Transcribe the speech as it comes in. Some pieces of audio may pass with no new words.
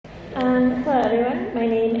Hello everyone, my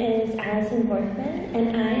name is Allison Vorthmann,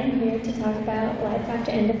 and I am here to talk about life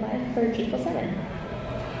after end of life for Drupal 7.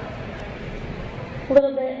 A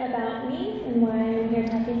little bit about me and why I'm here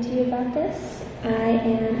talking to you about this. I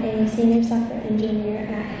am a senior software engineer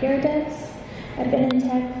at HeroDevs. I've been in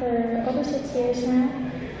tech for over 6 years now.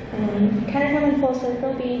 Kind of coming full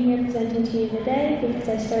circle being here presenting to you today because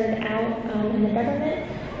I started out in the government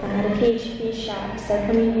at a PHP shop, so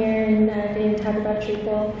coming here and getting to talk about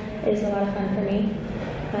Drupal is a lot of fun for me.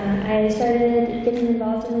 I started getting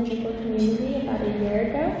involved in the Drupal community about a year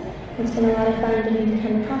ago. It's been a lot of fun getting to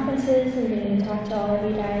come to conferences and getting to talk to all of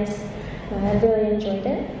you guys. I've really enjoyed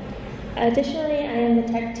it. Additionally, I am the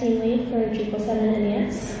tech team lead for Drupal 7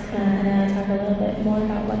 NES, and I'll talk a little bit more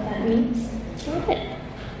about what that means in a little bit.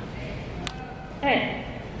 Alright,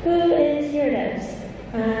 who is HeroDevs?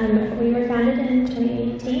 We were founded in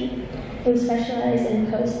 2018. We specialize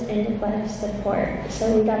in post-end-of-life support.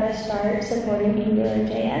 So we got our start supporting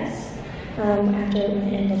AngularJS after it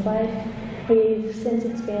went end-of-life. We've since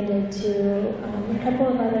expanded to a handful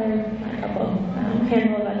of other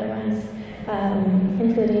ones,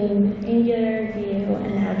 including Angular, Vue,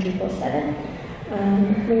 and now Drupal 7.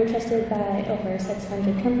 We were trusted by over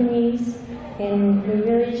 600 companies, and we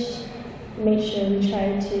really make sure we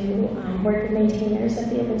try to work with maintainers of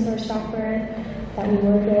the open source software that we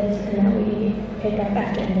work with and that we pick up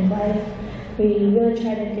after end of life. We really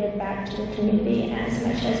try to give back to the community as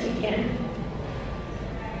much as we can.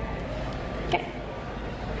 Okay.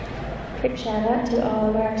 Quick shout out to all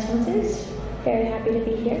of our sponsors. Very happy to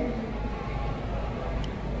be here.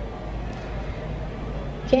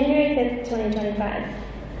 January 5th,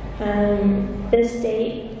 2025. This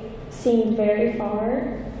date seemed very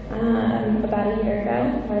far. About a year ago,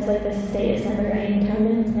 I was like, this day is never going to come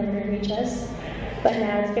and it's never going to reach us. But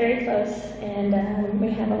now it's very close, and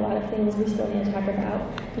we have a lot of things we still need to talk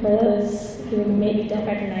about. For those who maybe don't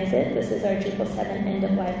recognize it, this is our Drupal 7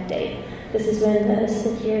 end-of-life date. This is when the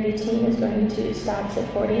security team is going to stop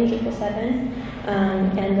supporting Drupal 7,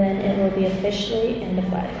 and then it will be officially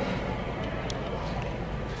end-of-life.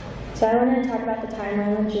 So I want to talk about the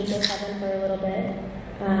timeline of Drupal 7 for a little bit.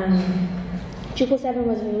 Drupal 7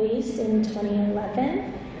 was released in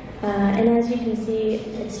 2011, and as you can see,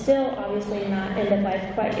 it's still obviously not end of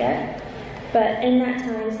life quite yet, but in that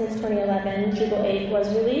time since 2011, Drupal 8 was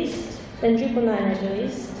released, then Drupal 9 was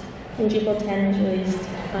released, and Drupal 10 was released.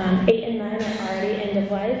 8 and 9 are already end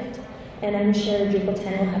of life, and I'm sure Drupal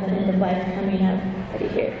 10 will have an end of life coming up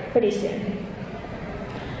pretty soon.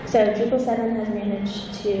 So Drupal 7 has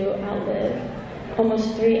managed to outlive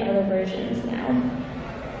almost 3 other versions now.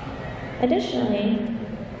 Additionally,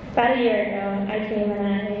 about a year ago, I came and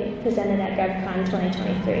I presented at GovCon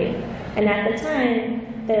 2023, and at the time,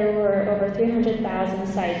 there were over 300,000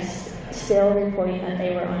 sites still reporting that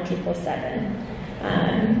they were on Drupal 7.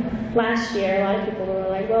 Last year, a lot of people were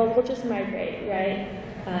like, well, we'll just migrate, right?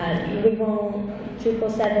 We won't,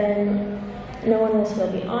 Drupal 7, no one will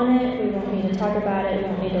still be on it, we won't need to talk about it, we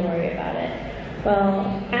won't need to worry about it.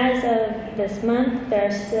 Well, as of this month, there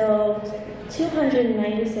are still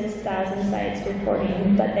 296,000 sites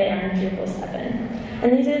reporting that they are on Drupal 7.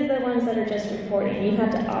 And these are the ones that are just reporting. You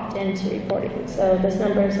have to opt into reporting, so this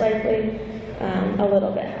number is likely a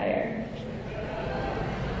little bit higher.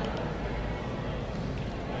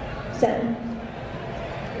 So,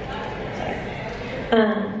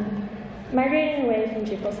 migrating away from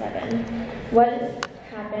Drupal 7, what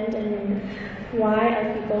happened and why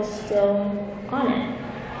are people still on it?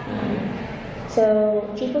 So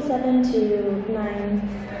Drupal 7 to 9,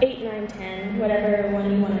 8, 9, 10, whatever one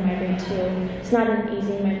you want to migrate to, it's not an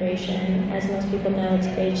easy migration. As most people know, it's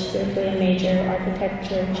basically a major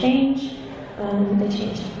architecture change. They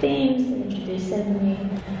changed themes, they introduced Symfony.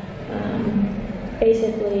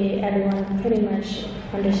 Basically, everyone pretty much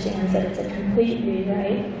understands that it's a complete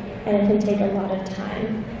rewrite, and it can take a lot of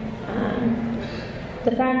time.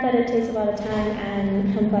 The fact that it takes a lot of time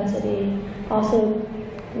and complexity also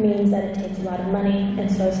means that it takes a lot of money, and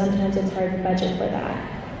so sometimes it's hard to budget for that.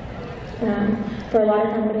 For a lot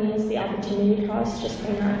of companies, the opportunity cost just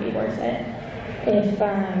may not be worth it. If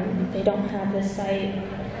they don't have the site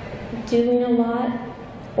doing a lot,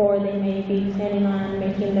 or they may be planning on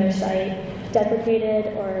making their site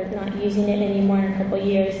deprecated or not using it anymore in a couple of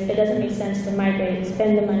years, it doesn't make sense to migrate,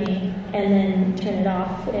 spend the money, and then turn it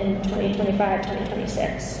off in 2025,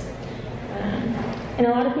 2026. And a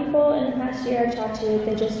lot of people in the past year I've talked to,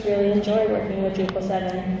 they just really enjoy working with Drupal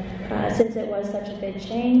 7. Since it was such a big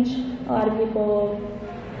change, a lot of people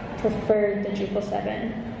preferred the Drupal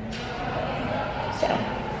 7. So,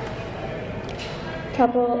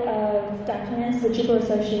 couple of documents. The Drupal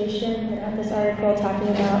Association put out this article talking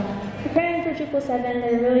about preparing for Drupal 7.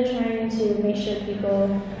 They're really trying to make sure people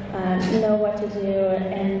know what to do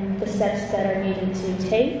and the steps that are needed to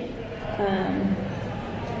take.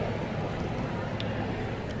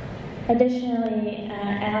 Additionally,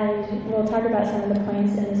 we'll talk about some of the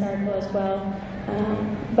points in this article as well,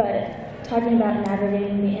 but talking about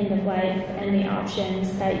navigating the end of life and the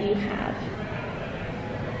options that you have.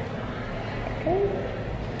 Okay.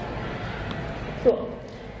 Cool.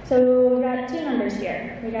 So we got two numbers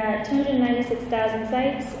here. We got 296,000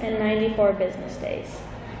 sites and 94 business days.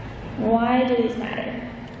 Why do these matter?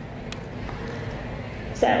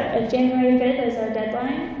 So if January 5th is our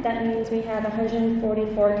deadline, that means we have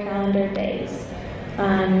 144 calendar days.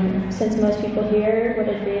 Since most people here would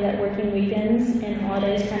agree that working weekends and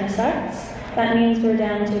holidays kind of sucks, that means we're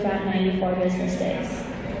down to about 94 business days.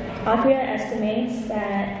 Acquia estimates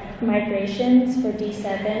that migrations for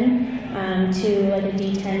D7 to like a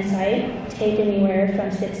D10 site take anywhere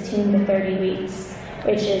from 16 to 30 weeks,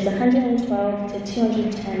 which is 112 to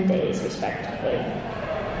 210 days respectively.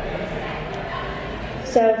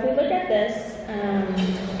 So if we look at this,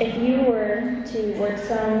 if you were to work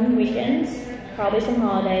some weekends, probably some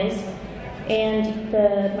holidays, and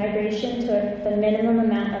the migration took the minimum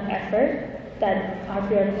amount of effort that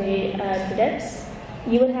Acquia predicts,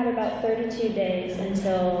 you would have about 32 days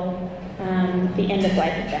until the end of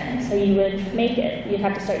life event. So you would make it. You'd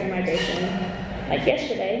have to start your migration like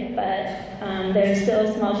yesterday, but there's still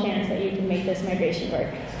a small chance that you can make this migration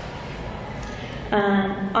work.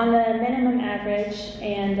 On the minimum average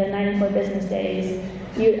and the 94 business days,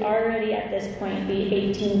 you'd already at this point be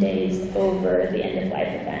 18 days over the end of life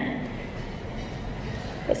event.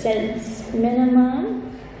 But since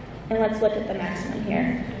minimum, and let's look at the maximum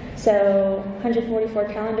here. So 144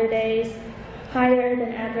 calendar days, higher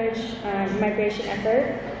than average migration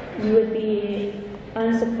effort, you would be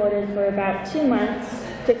unsupported for about 2 months,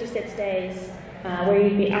 56 days, where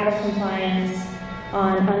you'd be out of compliance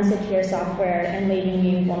on unsecure software and leaving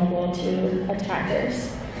you vulnerable to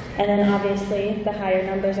attackers. And then obviously the higher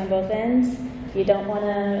numbers on both ends, you don't want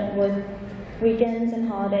to work weekends and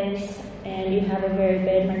holidays and you have a very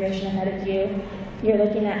big migration ahead of you. You're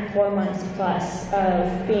looking at 4 months plus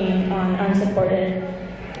of being on unsupported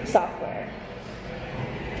software.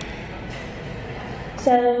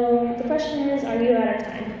 So the question is, are you out of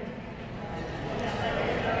time?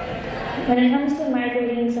 When it comes to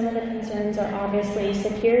migrating, some of the concerns are obviously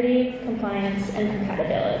security, compliance, and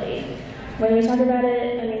compatibility. When we talk about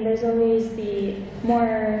it, I mean, there's always the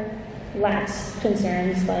more lax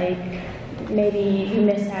concerns, like maybe you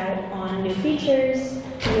miss out on new features,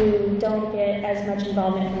 you don't get as much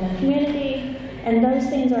involvement from the community, and those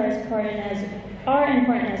things are important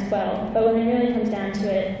as well. But when it really comes down to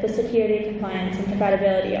it, the security, compliance, and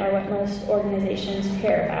compatibility are what most organizations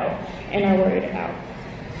care about and are worried about.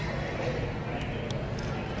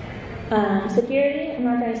 Security, I'm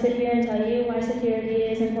not going to sit here and tell you why security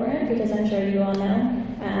is important because I'm sure you all know.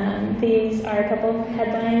 These are a couple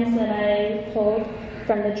headlines that I pulled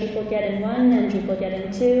from the Drupal Get In 1 and Drupal Get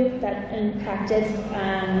In 2 that impacted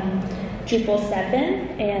Drupal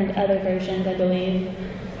 7 and other versions, I believe.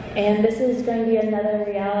 And this is going to be another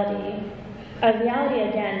reality. A reality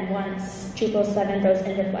again once Drupal 7 goes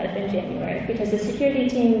end of life in January because the security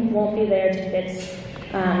team won't be there to fix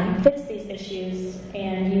these issues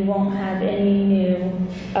and you won't have any new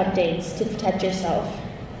updates to protect yourself.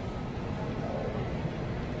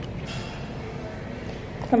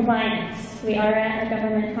 Compliance. We are at a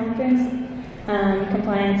government conference.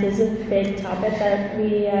 Compliance is a big topic that we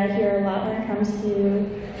hear a lot when it comes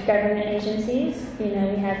to government agencies. You know,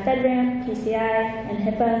 we have FedRAMP, PCI, and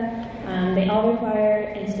HIPAA. They all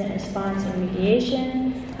require instant response and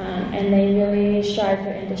remediation, and they really strive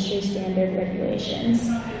for industry standard regulations.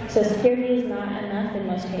 So security is not enough in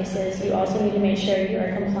most cases. You also need to make sure you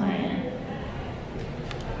are compliant.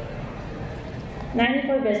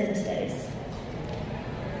 94 business days.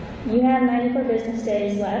 You have 94 business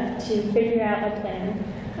days left to figure out a plan.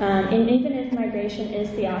 And even if migration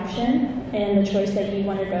is the option and the choice that you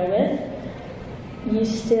want to go with, you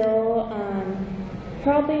still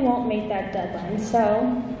probably won't make that deadline. So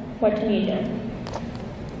what can you do?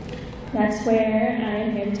 That's where I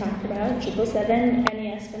am here to talk about Drupal 7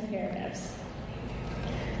 NES comparatives.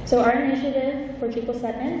 So our initiative for Drupal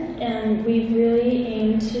 7, we've really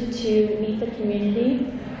aimed to meet the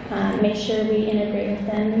community, make sure we integrate with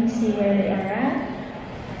them, see where they are at,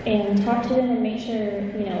 and talk to them and make sure,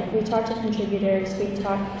 you know, we talk to contributors, we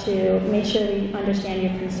talk to make sure we understand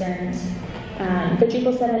your concerns. The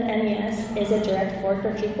Drupal 7 NES is a direct fork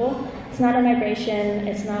of Drupal, it's not a migration,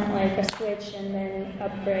 it's not like a switch and then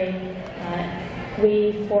upgrade.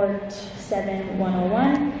 We forked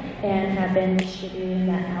 7.101 and have been distributing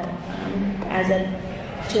that out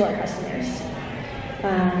to our customers.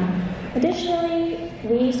 Additionally,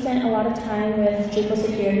 we spent a lot of time with Drupal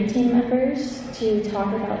security team members to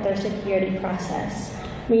talk about their security process.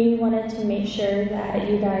 We wanted to make sure that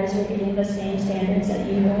you guys were getting the same standards that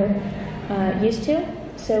you were used to.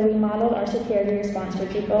 So we modeled our security response for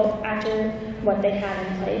Drupal after what they had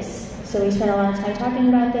in place. So we spent a lot of time talking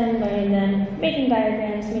about them, learning them, making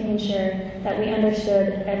diagrams, making sure that we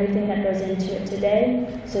understood everything that goes into it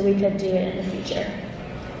today so we could do it in the future.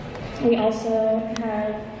 We also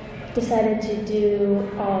have decided to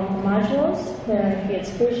do all the modules. There are a few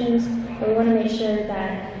exclusions, but we want to make sure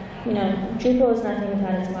that, Drupal is nothing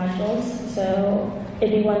without its modules. So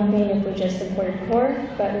it'd be one thing if we just supported core,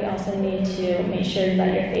 but we also need to make sure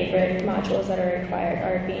that your favorite modules that are required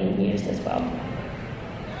are being used as well.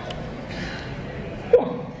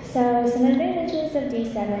 Cool. So some advantages of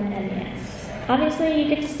D7 MES. Obviously, you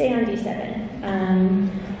get to stay on D7.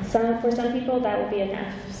 For some people, that will be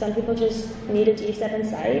enough. Some people just need a D7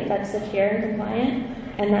 site that's secure and compliant,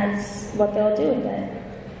 and that's what they'll do with it.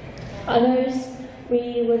 Others,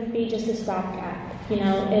 we would be just a stopgap.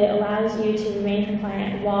 It allows you to remain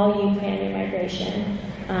compliant while you plan your migration,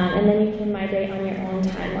 and then you can migrate on your own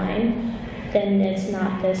timeline. Then it's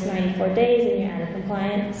not this 94 days and you're out of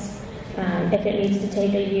compliance. If it needs to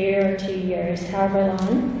take a year or 2 years, however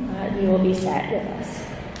long, you will be set with us.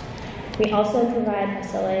 We also provide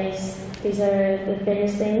SLAs. These are the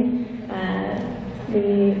biggest thing.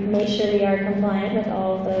 We make sure we are compliant with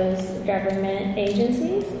all of those government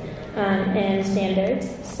agencies and standards,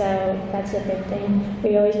 so that's a big thing.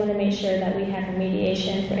 We always want to make sure that we have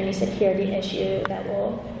remediation for any security issue that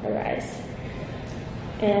will arise.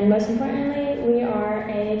 And most importantly, we are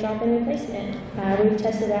a drop-in replacement. We've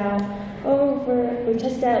tested out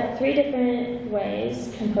 3 different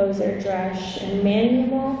ways: Composer, Drush, and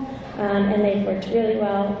Manual, and they've worked really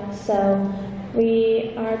well. So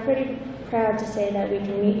we are pretty proud to say that we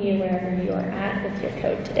can meet you wherever you are at with your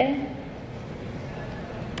code today.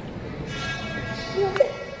 And that's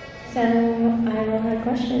it. So I will have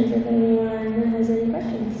questions if anyone has any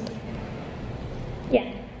questions.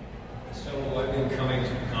 Yeah. So I've been coming to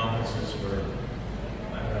conferences for,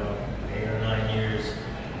 8 or 9 years.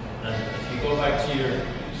 And if you go back to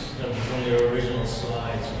one of your original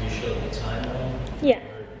slides, you showed the timeline. Yeah.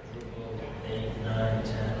 For Drupal 8, 9,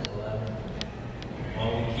 10, 11.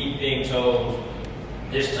 Well, we keep being told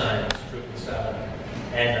this time it's Drupal 7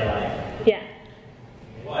 and the like. Yeah.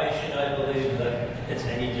 Why should I believe that it's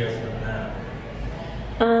any different now?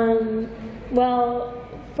 Well,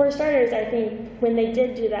 for starters, I think when they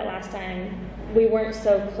did do that last time, we weren't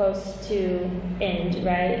so close to end,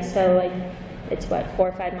 right? So it's 4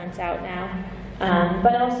 or 5 months out now.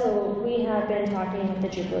 But also, we have been talking with the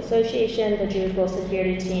Drupal Association, the Drupal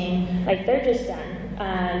security team, they're just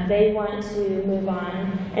done. They want to move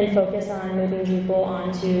on and focus on moving Drupal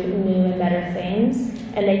onto new and better things,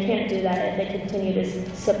 and they can't do that if they continue to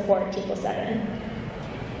support Drupal 7.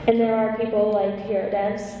 And there are people like Hero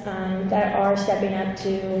Devs that are stepping up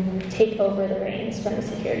to take over the reins from the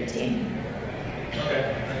security team.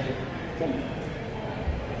 Okay, thank you. Okay.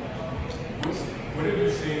 What have you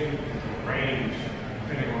seen in the range,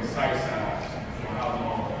 depending on site size, for how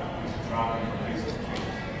long is dropping a piece of case?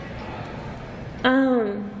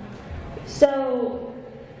 So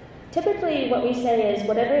typically what we say is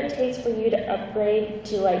whatever it takes for you to upgrade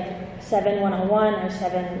to 7.101 or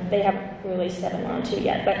 7, they haven't released 7.102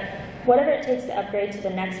 yet, but whatever it takes to upgrade to the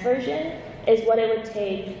next version is what it would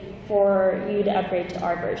take for you to upgrade to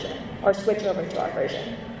our version or switch over to our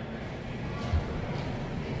version.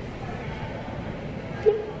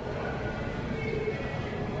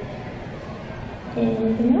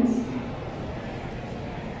 Anything else?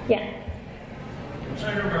 Yeah. I'm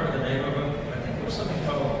trying to remember the name of it. I think it was something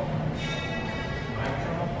called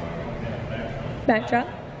Backdrop?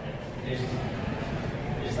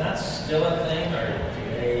 Is that still a thing, or do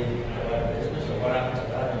they go out of business, or what happened to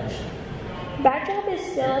that initiative? Backdrop is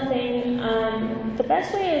still a thing. The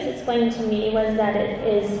best way it was explained to me was that it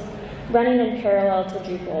is running in parallel to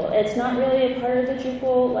Drupal. It's not really a part of the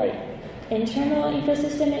Drupal internal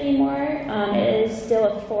ecosystem anymore. It is still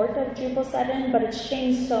a fork of Drupal 7, but it's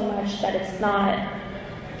changed so much that it's not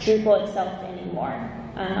Drupal itself anymore.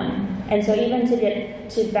 And so even to get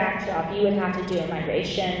to Backdrop, you would have to do a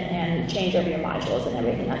migration and change over your modules and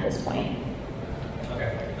everything at this point.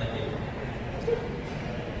 Okay, thank you.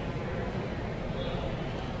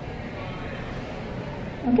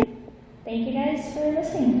 Okay. Thank you guys for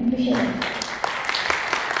listening. Appreciate it.